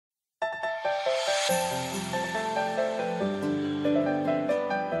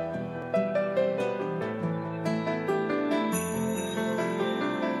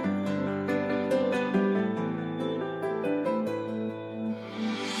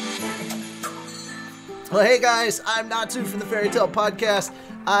Well, hey guys, I'm Natsu from the Fairy Tale Podcast.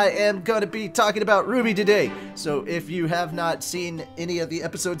 I am going to be talking about RWBY today. So if you have not seen any of the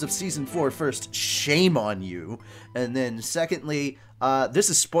episodes of Season 4, first, shame on you. And then secondly, this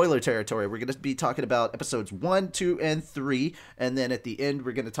is spoiler territory. We're going to be talking about episodes 1, 2, and 3. And then at the end,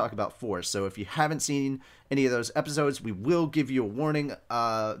 we're going to talk about 4. So if you haven't seen any of those episodes, we will give you a warning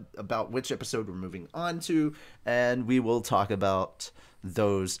about which episode we're moving on to. And we will talk about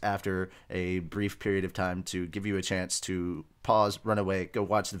those after a brief period of time to give you a chance to pause, run away, go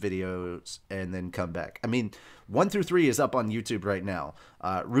watch the videos, and then come back. I mean, 1 through 3 is up on YouTube right now.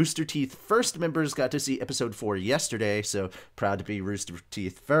 Rooster Teeth First members got to see episode 4 yesterday, so proud to be Rooster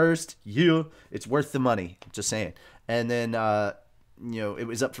Teeth First. Yeah, it's worth the money, just saying. And then, it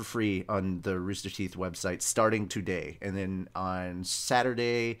was up for free on the Rooster Teeth website starting today. And then on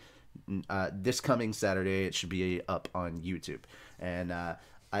Saturday, this coming Saturday, it should be up on YouTube. And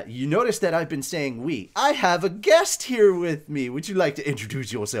you notice that I've been saying we. I have a guest here with me. Would you like to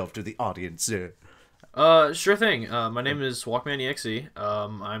introduce yourself to the audience, sir? Sure thing. My name is WalkmanExe.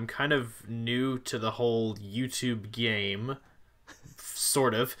 I'm kind of new to the whole YouTube game,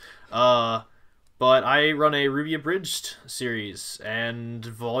 sort of. But I run a RWBY Abridged series, and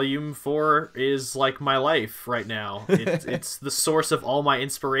Volume 4 is like my life right now. It's the source of all my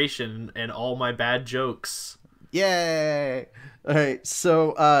inspiration and all my bad jokes. Yay! All right,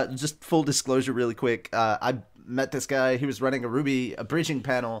 so just full disclosure really quick. I met this guy. He was running a RWBY Abridging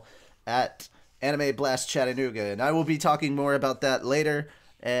panel at Anime Blast Chattanooga, and I will be talking more about that later.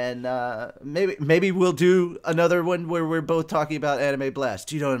 And maybe we'll do another one where we're both talking about Anime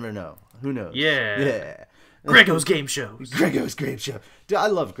Blast. You don't ever know. Who knows? Yeah. Grego's game show. Grego's game show. Dude, I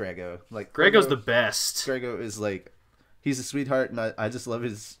love Grego. Like Grego's the best. Grego is like, he's a sweetheart, and I just love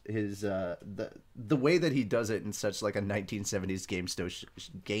his the way that he does it in such like a 1970s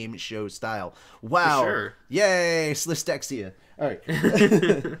game show style. Wow. For sure. Yay, Slistexia. All right.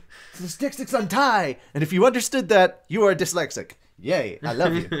 Slistexic's untie. And if you understood that, you are dyslexic. Yay, I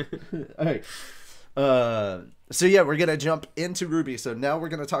love you. All right. So yeah, we're going to jump into RWBY. So now we're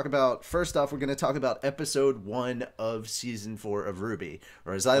going to talk about, first off, we're going to talk about episode 1 of season 4 of RWBY,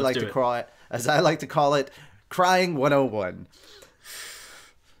 or as I like to call it, Crying 101.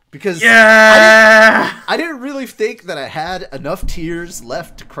 Because I didn't really think that I had enough tears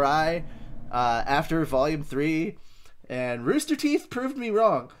left to cry after Volume 3, and Rooster Teeth proved me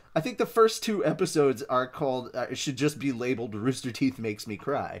wrong. I think the first 2 episodes are called, should just be labeled Rooster Teeth Makes Me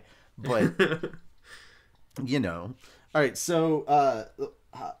Cry. But, Alright, so,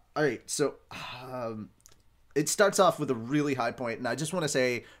 it starts off with a really high point, and I just want to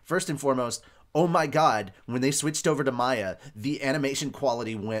say, first and foremost, oh my god, when they switched over to Maya, the animation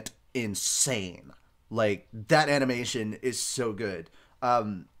quality went insane. Like, that animation is so good.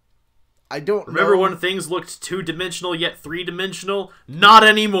 I don't remember when things looked 2-dimensional yet 3-dimensional? Not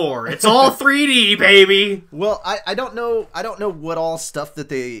anymore. It's all 3D, baby. Well, I don't know what all stuff that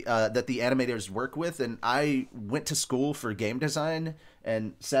they that the animators work with, and I went to school for game design,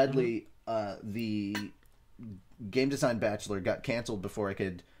 and sadly the game design bachelor got canceled before I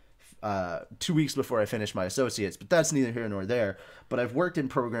could 2 weeks before I finished my associates, but that's neither here nor there. But I've worked in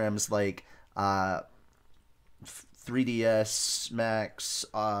programs like 3ds Max,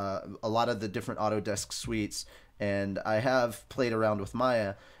 a lot of the different Autodesk suites, and I have played around with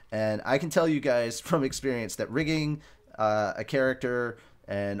Maya, and I can tell you guys from experience that rigging a character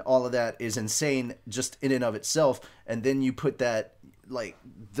and all of that is insane just in and of itself, and then you put that, like,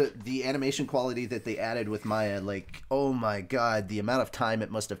 the animation quality that they added with Maya, like, oh my god, the amount of time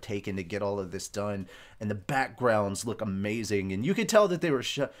it must have taken to get all of this done, and the backgrounds look amazing, and you could tell that they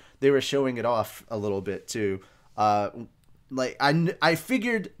were showing it off a little bit too. Like, I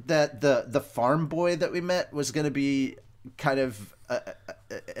figured that the farm boy that we met was gonna be kind of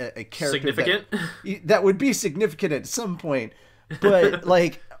a character significant that would be significant at some point, but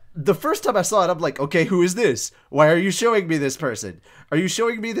like, the first time I saw it, I'm like, okay, who is this? Why are you showing me this person? Are you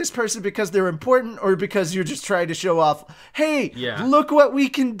showing me this person because they're important, or because you're just trying to show off, hey, look what we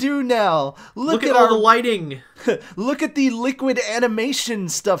can do now. Look at all the lighting. Look at the liquid animation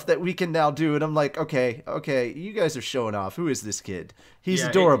stuff that we can now do. And I'm like, okay, you guys are showing off. Who is this kid? He's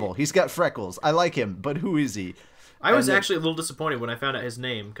adorable. He's got freckles. I like him, but who is he? I was actually a little disappointed when I found out his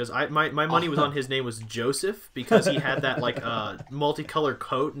name, because my money was on his name was Joseph, because he had that like multicolored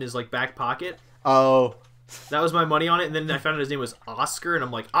coat in his like back pocket. Oh, that was my money on it, and then I found out his name was Oscar, and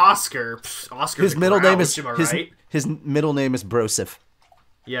I'm like, Oscar. Oscar. His middle name is right? His middle name is Broseph.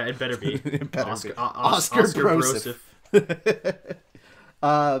 Yeah, it better be. It better Oscar, be. Oscar Broseph.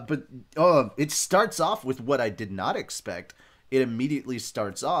 But it starts off with what I did not expect. it immediately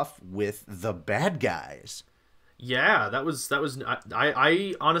starts off with the bad guys. Yeah, that was.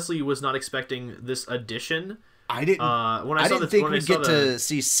 I honestly was not expecting this addition. I didn't. When I didn't think we'd get to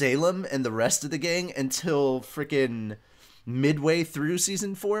see Salem and the rest of the gang until freaking midway through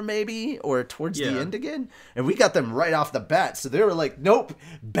season 4, maybe, or towards the end again. And we got them right off the bat, so they were like, "Nope,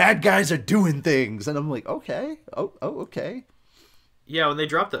 bad guys are doing things," and I'm like, "Okay, okay." Yeah, when they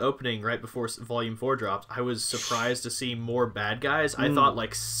dropped the opening right before Volume 4 dropped, I was surprised to see more bad guys. I thought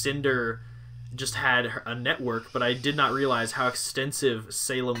like Cinder just had a network, but I did not realize how extensive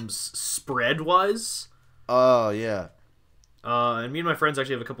Salem's spread was. Oh, yeah. And me and my friends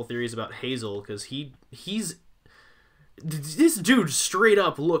actually have a couple theories about Hazel, because this dude straight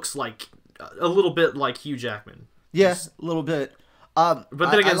up looks like a little bit like Hugh Jackman. Yeah, a little bit. But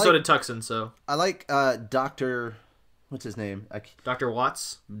then again, so did Tuxin, so. I like Dr. What's his name? Dr.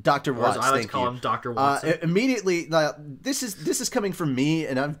 Watts? Dr. Watts, I like to call him Dr. Watson. Immediately, this is coming from me,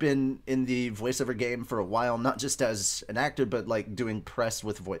 and I've been in the voiceover game for a while, not just as an actor, but like doing press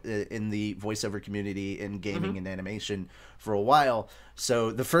with in the voiceover community in gaming and animation for a while.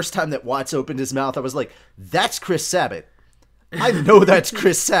 So the first time that Watts opened his mouth, I was like, "That's Chris Sabat. I know that's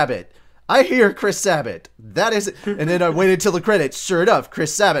Chris Sabat. I hear Chris Sabat. That is it." And then I waited till the credits. Sure enough,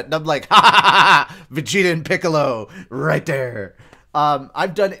 Chris Sabat. And I'm like, "Ha ha ha ha! Vegeta and Piccolo, right there."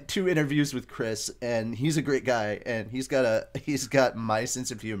 I've done 2 interviews with Chris, and he's a great guy, and he's got my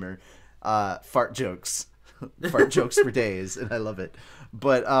sense of humor. Fart jokes for days, and I love it.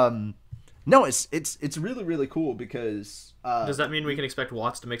 But no, it's really, really cool because. Does that mean we can expect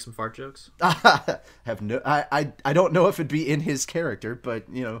Watts to make some fart jokes? I don't know if it'd be in his character, but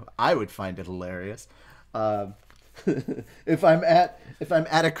I would find it hilarious. If I'm at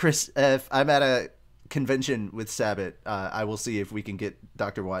a convention with Sabat, I will see if we can get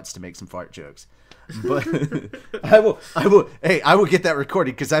Dr. Watts to make some fart jokes. But I will get that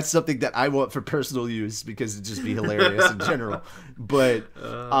recorded, because that's something that I want for personal use, because it'd just be hilarious in general. But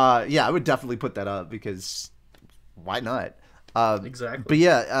yeah, I would definitely put that up, because why not? Exactly. But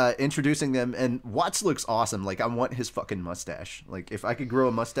yeah, introducing them, and Watts looks awesome. Like, I want his fucking mustache. Like, if I could grow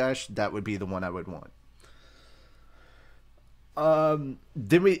a mustache, that would be the one I would want.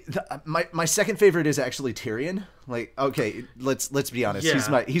 Then my second favorite is actually Tyrion. Like, okay, let's be honest.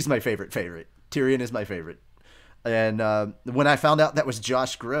 Yeah. He's my favorite. Tyrion is my favorite. And when I found out that was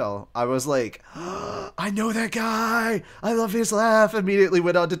Josh Grell, I was like, oh, I know that guy. I love his laugh. Immediately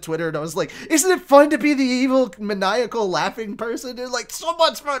went onto Twitter, and I was like, isn't it fun to be the evil, maniacal, laughing person? It's like so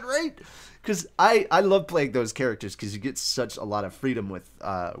much fun, right? Because I love playing those characters, because you get such a lot of freedom with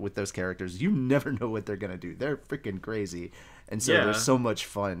those characters. You never know what they're gonna do. They're freaking crazy, and so they're so much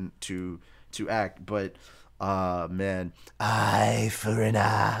fun to act. But man, eye for an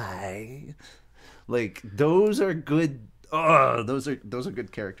eye. Like, those are good. Those are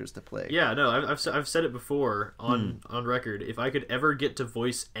good characters to play. Yeah, no, I've said it before on record. If I could ever get to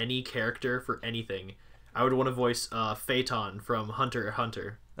voice any character for anything, I would want to voice Phaeton from Hunter x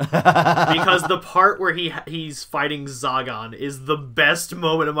Hunter, because the part where he's fighting Zagon is the best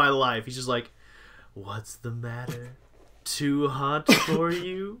moment of my life. He's just like, "What's the matter? Too hot for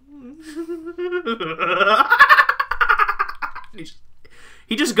you?"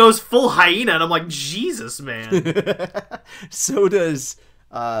 He just goes full hyena, and I'm like, Jesus, man. So does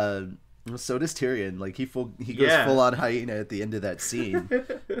Tyrion. Like, he goes full on hyena at the end of that scene,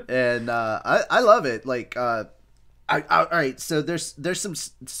 and I love it. Like, all right. So there's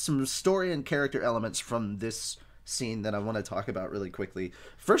some story and character elements from this scene that I want to talk about really quickly.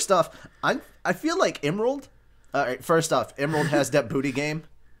 First off, I feel like Emerald. All right. First off, Emerald has that booty game.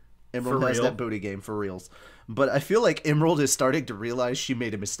 Emerald has that booty game for reals. But I feel like Emerald is starting to realize she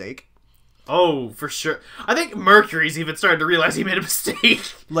made a mistake. Oh, for sure. I think Mercury's even starting to realize he made a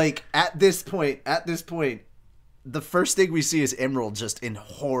mistake. Like, at this point, the first thing we see is Emerald just in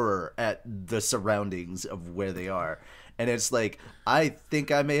horror at the surroundings of where they are. And it's like, I think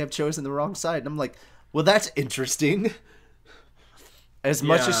I may have chosen the wrong side. And I'm like, well, that's interesting. As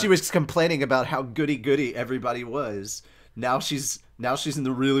much as she was complaining about how goody-goody everybody was, now she's in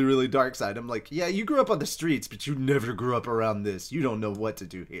the really, really dark side. I'm like, yeah, you grew up on the streets, but you never grew up around this. You don't know what to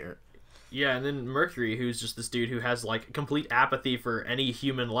do here. Yeah, and then Mercury, who's just this dude who has, like, complete apathy for any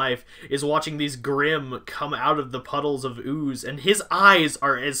human life, is watching these Grimm come out of the puddles of ooze, and his eyes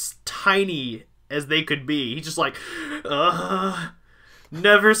are as tiny as they could be. He's just like,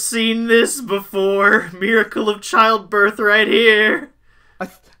 never seen this before. Miracle of childbirth right here.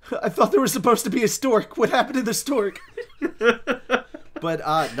 I thought there was supposed to be a stork. What happened to the stork? But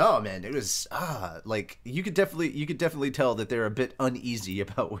no, man, it was like you could definitely tell that they're a bit uneasy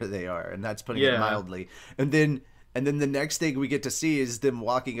about where they are, and that's putting it mildly. And then And then the next thing we get to see is them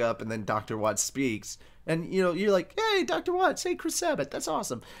walking up, and then Dr. Watts speaks. And, you know, you're like, hey, Dr. Watts, hey, Chris Sabat, that's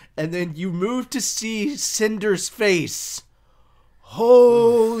awesome. And then you move to see Cinder's face.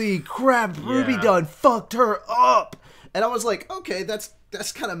 Holy crap, Ruby done fucked her up. And I was like, okay, that's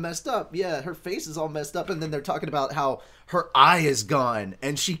kind of messed up. Yeah, her face is all messed up. And then they're talking about how her eye is gone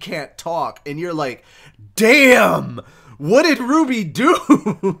and she can't talk. And you're like, damn, what did Ruby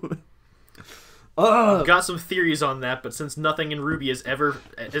do? I've got some theories on that, but since nothing in RWBY is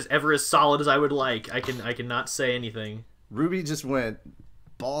ever as solid as I would like, I cannot say anything. RWBY just went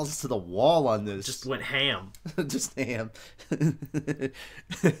balls to the wall on this. Just went ham. Just ham.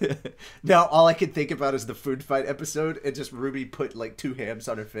 Now all I can think about is the food fight episode, and just RWBY put like 2 hams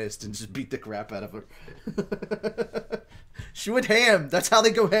on her fist and just beat the crap out of her. She went ham. That's how they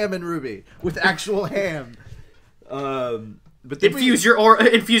go ham in RWBY, with actual ham. But then infuse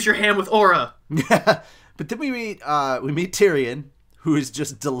your ham with aura. Yeah, but then we meet Tyrion, who is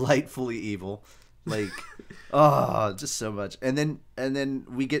just delightfully evil, like, oh, just so much. And then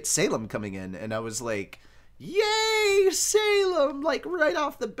we get Salem coming in, and I was like, yay, Salem! Like right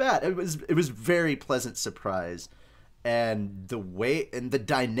off the bat, it was very pleasant surprise, and the way and the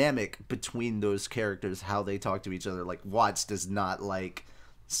dynamic between those characters, how they talk to each other. Like Watts does not like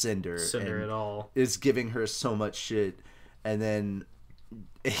Cinder at all, is giving her so much shit. And then,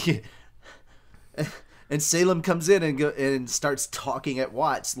 and Salem comes in and starts talking at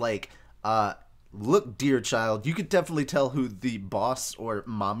Watts like, look, dear child, you could definitely tell who the boss or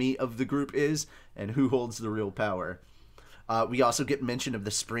mommy of the group is and who holds the real power. We also get mention of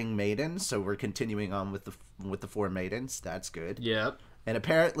the Spring Maiden, so we're continuing on with the 4 maidens. That's good. Yep. And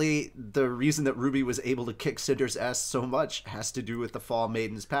apparently, the reason that RWBY was able to kick Cinder's ass so much has to do with the Fall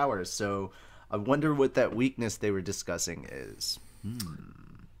Maiden's powers. So I wonder what that weakness they were discussing is.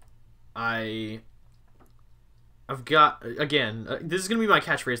 I've got, again, this is going to be my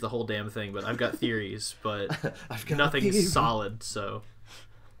catchphrase the whole damn thing, but I've got theories, but nothing's solid, so.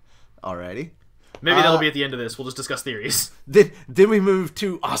 Alrighty. Maybe that'll be at the end of this. We'll just discuss theories. Then we move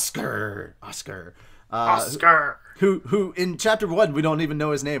to Oscar. Who in chapter 1 we don't even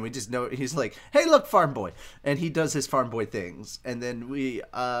know his name. We just know he's like, hey, look, farm boy, and he does his farm boy things. And then we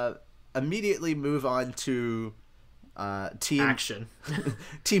immediately move on to team action.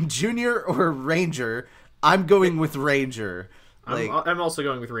 Team Junior or Ranger. I'm going with Ranger. I'm also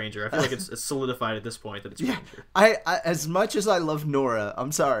going with Ranger. I feel like it's solidified at this point that it's Ranger. I as much as I love Nora,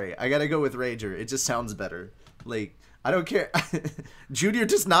 I'm sorry, I gotta go with Ranger. It just sounds better. Like, I don't care. Junior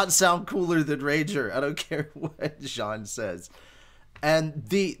does not sound cooler than Ranger. I don't care what Jean says. And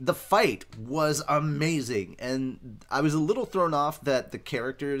the fight was amazing, and I was a little thrown off that the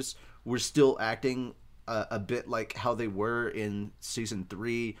characters were still acting a bit like how they were in season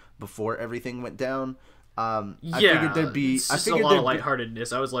 3 before everything went down. I figured there'd be a lot of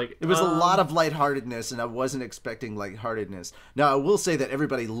lightheartedness. I was like, it was a lot of lightheartedness, and I wasn't expecting lightheartedness. Now I will say that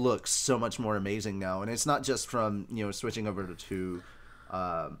everybody looks so much more amazing now, and it's not just from switching over to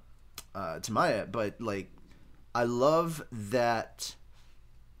Maya, but like I love that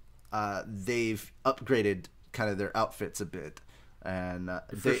they've upgraded kind of their outfits a bit, and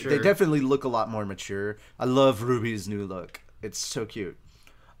they definitely look a lot more mature. I love RWBY's new look; it's so cute.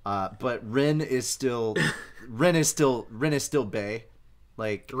 But Ren is still Bae.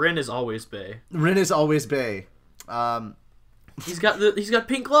 Like Ren is always Bae. Ren is always Bae. He's got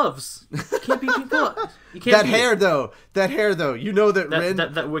pink gloves. Can't be pink gloves. You can't that hair though. You know that Ren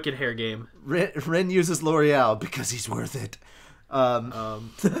that wicked hair game. Ren uses L'Oreal because he's worth it.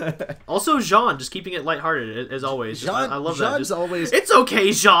 Also Jean, just keeping it lighthearted as always. I love that. Jean's always. It's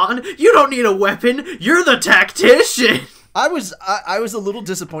okay, Jean. You don't need a weapon. You're the tactician. I was a little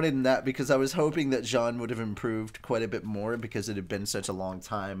disappointed in that because I was hoping that Jean would have improved quite a bit more because it had been such a long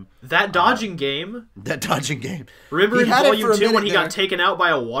time. That dodging game. Remember in Volume 2 when he got taken out by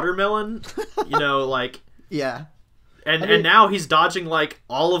a watermelon? Yeah. And now he's dodging like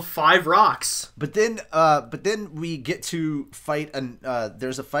all of 5 rocks. But then we get to fight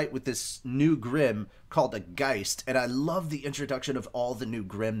there's a fight with this new Grimm called a Geist, and I love the introduction of all the new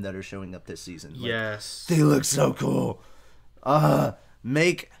Grimm that are showing up this season. Yes. They look so cool.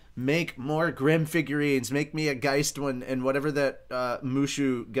 Make more Grimm figurines. Make me a Geist one, and whatever that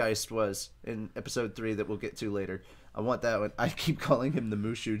Mushu Geist was in episode 3 that we'll get to later. I want that one. I keep calling him the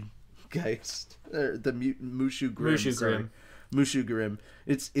Mushu Geist, or the Mushu Grimm. Mushu Grimm.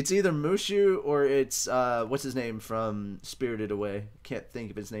 It's either Mushu or it's what's his name from Spirited Away. Can't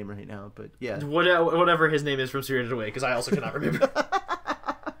think of his name right now, but yeah. Whatever his name is from Spirited Away, because I also cannot remember.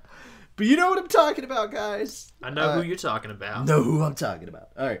 But you know what I'm talking about, guys. I know who you're talking about. Know who I'm talking about.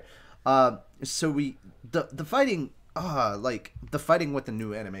 All right. So the fighting, like the fighting with the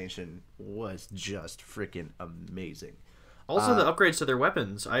new animation was just freaking amazing. Also, the upgrades to their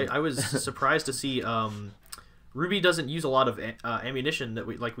weapons. I was surprised to see. RWBY doesn't use a lot of ammunition that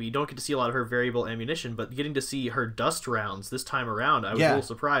we don't get to see a lot of her variable ammunition, but getting to see her dust rounds this time around, I was a little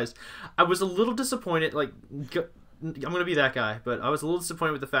surprised. I was a little disappointed. Like, I'm gonna be that guy, but I was a little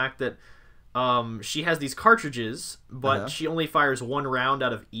disappointed with the fact that she has these cartridges, but she only fires one round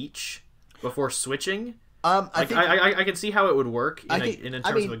out of each before switching. I can see how it would work in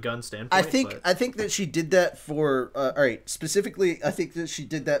terms of a gun standpoint. I think that she did that for all right. Specifically, I think that she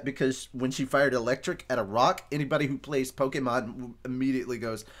did that because when she fired electric at a rock, anybody who plays Pokemon immediately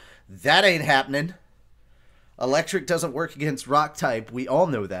goes, "That ain't happening. Electric doesn't work against rock type. We all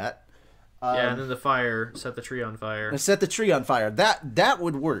know that." And then the fire set the tree on fire. Set the tree on fire. That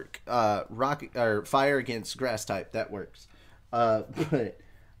would work. Rock or fire against grass type, that works.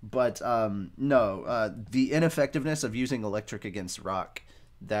 But no, the ineffectiveness of using electric against rock,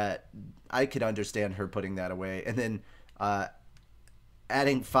 that I could understand her putting that away. And then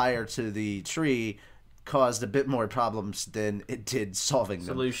adding fire to the tree caused a bit more problems than it did solving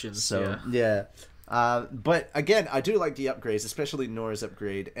them. Solutions, so, yeah. But again, I do like the upgrades, especially Nora's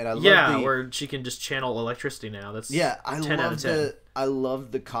upgrade, and I love where she can just channel electricity now. That's 10 out of 10. I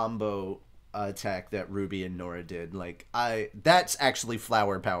love the combo attack that RWBY and Nora did. Like that's actually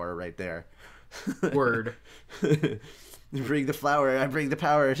flower power right there. Word. You bring the flower, I bring the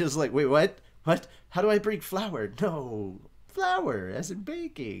power. It's just like, wait, what? What? How do I bring flour? No, flour as in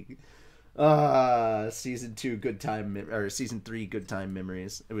baking. Season 2 good time or season 3 good time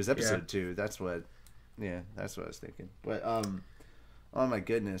memories. It was episode 2. That's what I was thinking. But oh my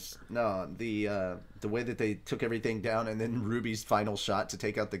goodness. No, the way that they took everything down, and then RWBY's final shot to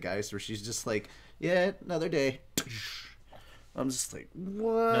take out the Geist, where she's just like, yeah, another day. I'm just like,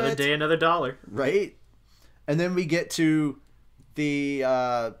 what? Another day, another dollar. Right? And then we get to the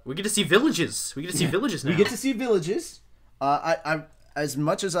we get to see villages. We get to see villages now. We get to see villages. I as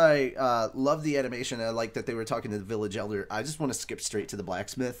much as I love the animation, I like that they were talking to the village elder. I just want to skip straight to the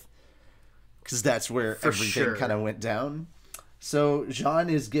blacksmith, because that's where everything kind of went down. So Jean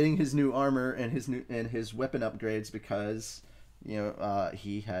is getting his new armor and his weapon upgrades because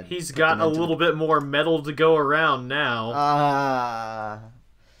he's got a little bit more metal to go around now.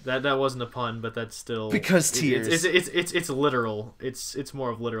 That wasn't a pun, but that's still because tears. It's literal. It's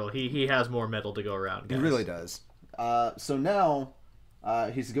more of literal. He has more metal to go around, guys. He really does. So now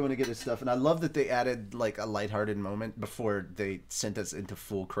he's going to get his stuff, and I love that they added like a lighthearted moment before they sent us into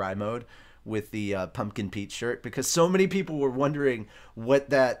full cry mode with the Pumpkin Pete shirt, because so many people were wondering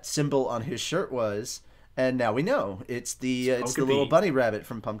what that symbol on his shirt was, and now we know it's the little bunny rabbit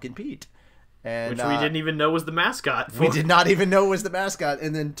from Pumpkin Pete, and which we didn't even know was the mascot. We did not even know was the mascot,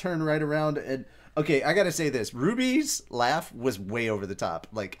 and then turn right around and okay, I gotta say this: RWBY's laugh was way over the top.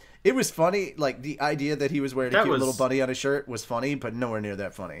 Like, it was funny. Like, the idea that he was wearing a cute little bunny on his shirt was funny, but nowhere near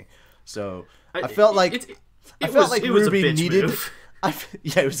that funny. So I felt like RWBY needed.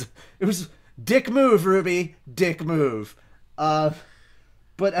 It was dick move, RWBY, dick move.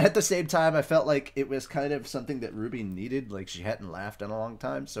 But at the same time, I felt like it was kind of something that RWBY needed. Like, she hadn't laughed in a long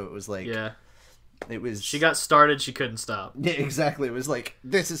time, so it was like, it was. She got started, she couldn't stop. Yeah, exactly. It was like,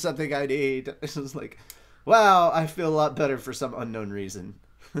 this is something I need. It was like, wow, I feel a lot better for some unknown reason.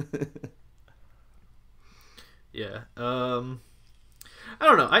 Yeah. I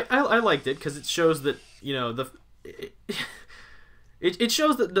don't know. I liked it because it shows that it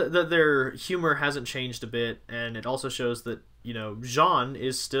shows that their humor hasn't changed a bit, and it also shows that Jean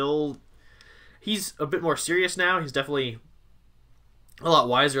is still, he's a bit more serious now. He's definitely a lot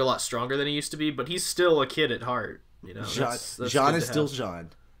wiser, a lot stronger than he used to be, but he's still a kid at heart. Jean is still Jean.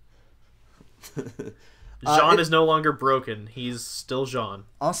 Jean is no longer broken. He's still Jean.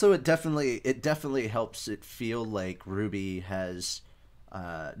 Also, it definitely helps it feel like RWBY has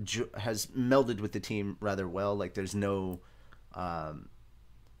melded with the team rather well. Like, there's no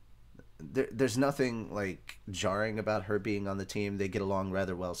there's nothing like jarring about her being on the team. They get along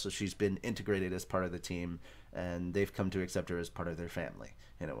rather well, so she's been integrated as part of the team, and they've come to accept her as part of their family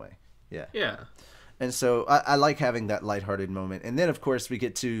in a way. Yeah. And so I like having that lighthearted moment. And then of course we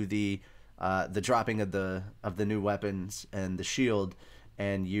get to the dropping of the new weapons and the shield,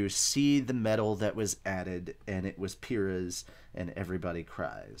 and you see the metal that was added, and it was Pyrrha's, and everybody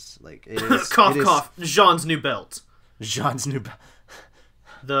cries. Like, it is, cough. Jean's new belt.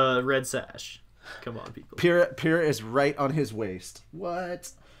 The red sash. Come on, people. Pyrrha is right on his waist.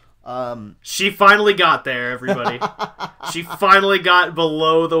 What? She finally got there, everybody. She finally got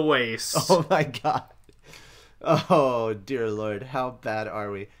below the waist. Oh my god. Oh dear lord, how bad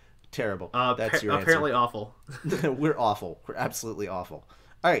are we? Terrible. That's your apparently awful. answer. We're awful. We're absolutely awful.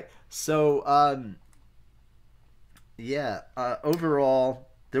 All right. So, overall,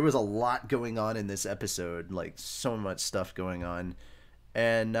 there was a lot going on in this episode. Like, so much stuff going on.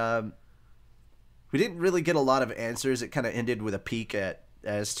 And we didn't really get a lot of answers. It kind of ended with a peek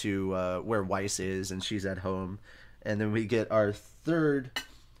as to where Weiss is, and she's at home. And then we get our third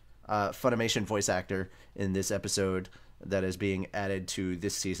Funimation voice actor in this episode that is being added to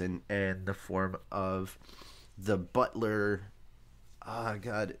this season in the form of the butler. Oh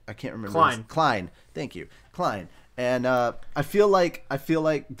God, I can't remember. Klein. Thank you, Klein. And I feel like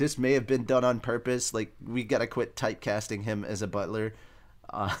this may have been done on purpose. Like, we gotta quit typecasting him as a butler.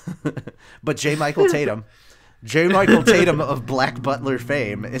 But J. Michael Tatum of Black Butler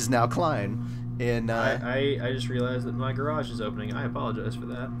fame is now Klein. In I just realized that my garage is opening. I apologize for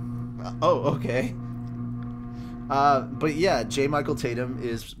that. Oh, okay. But yeah, J. Michael Tatum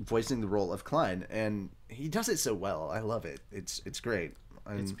is voicing the role of Klein, and he does it so well. I love it. It's great.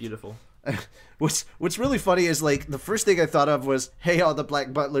 It's beautiful. What's really funny is, like, the first thing I thought of was, hey, all the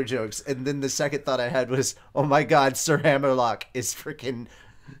Black Butler jokes, and then the second thought I had was, oh my God, Sir Hammerlock is freaking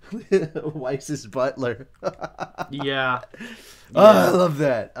Weiss's butler. Yeah. Oh, I love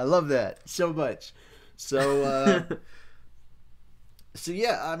that. I love that so much. So, so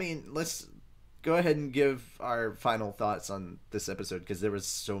yeah, I mean, let's go ahead and give our final thoughts on this episode, because there was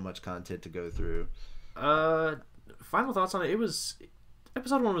so much content to go through. Final thoughts on it.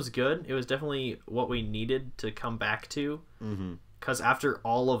 Episode 1 was good. It was definitely what we needed to come back to. Because after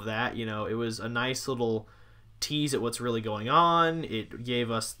all of that, you know, it was a nice little tease at what's really going on. It gave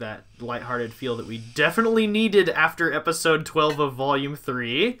us that lighthearted feel that we definitely needed after episode 12 of volume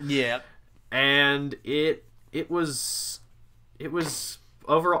 3. Yeah. And it was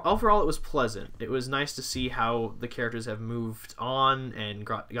overall it was pleasant. It was nice to see how the characters have moved on and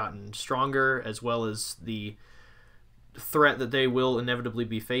gotten stronger, as well as the threat that they will inevitably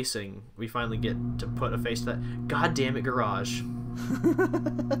be facing. We finally get to put a face to that. God damn it, Garage.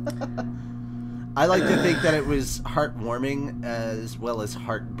 I like to think that it was heartwarming as well as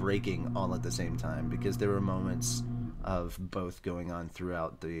heartbreaking all at the same time, because there were moments of both going on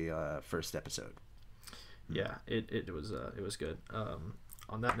throughout the first episode. Yeah, it was good.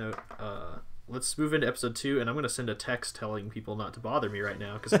 On that note, let's move into episode 2, and I'm going to send a text telling people not to bother me right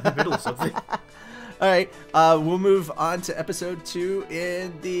now because I'm in the middle of something. All right, we'll move on to episode 2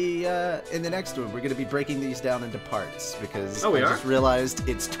 in the next one. We're going to be breaking these down into parts, because I just realized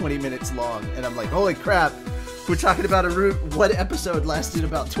it's 20 minutes long, and I'm like, holy crap, we're talking about one episode lasted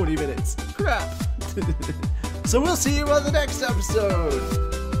about 20 minutes. Crap. So we'll see you on the next episode.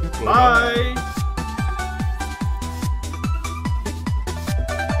 Bye.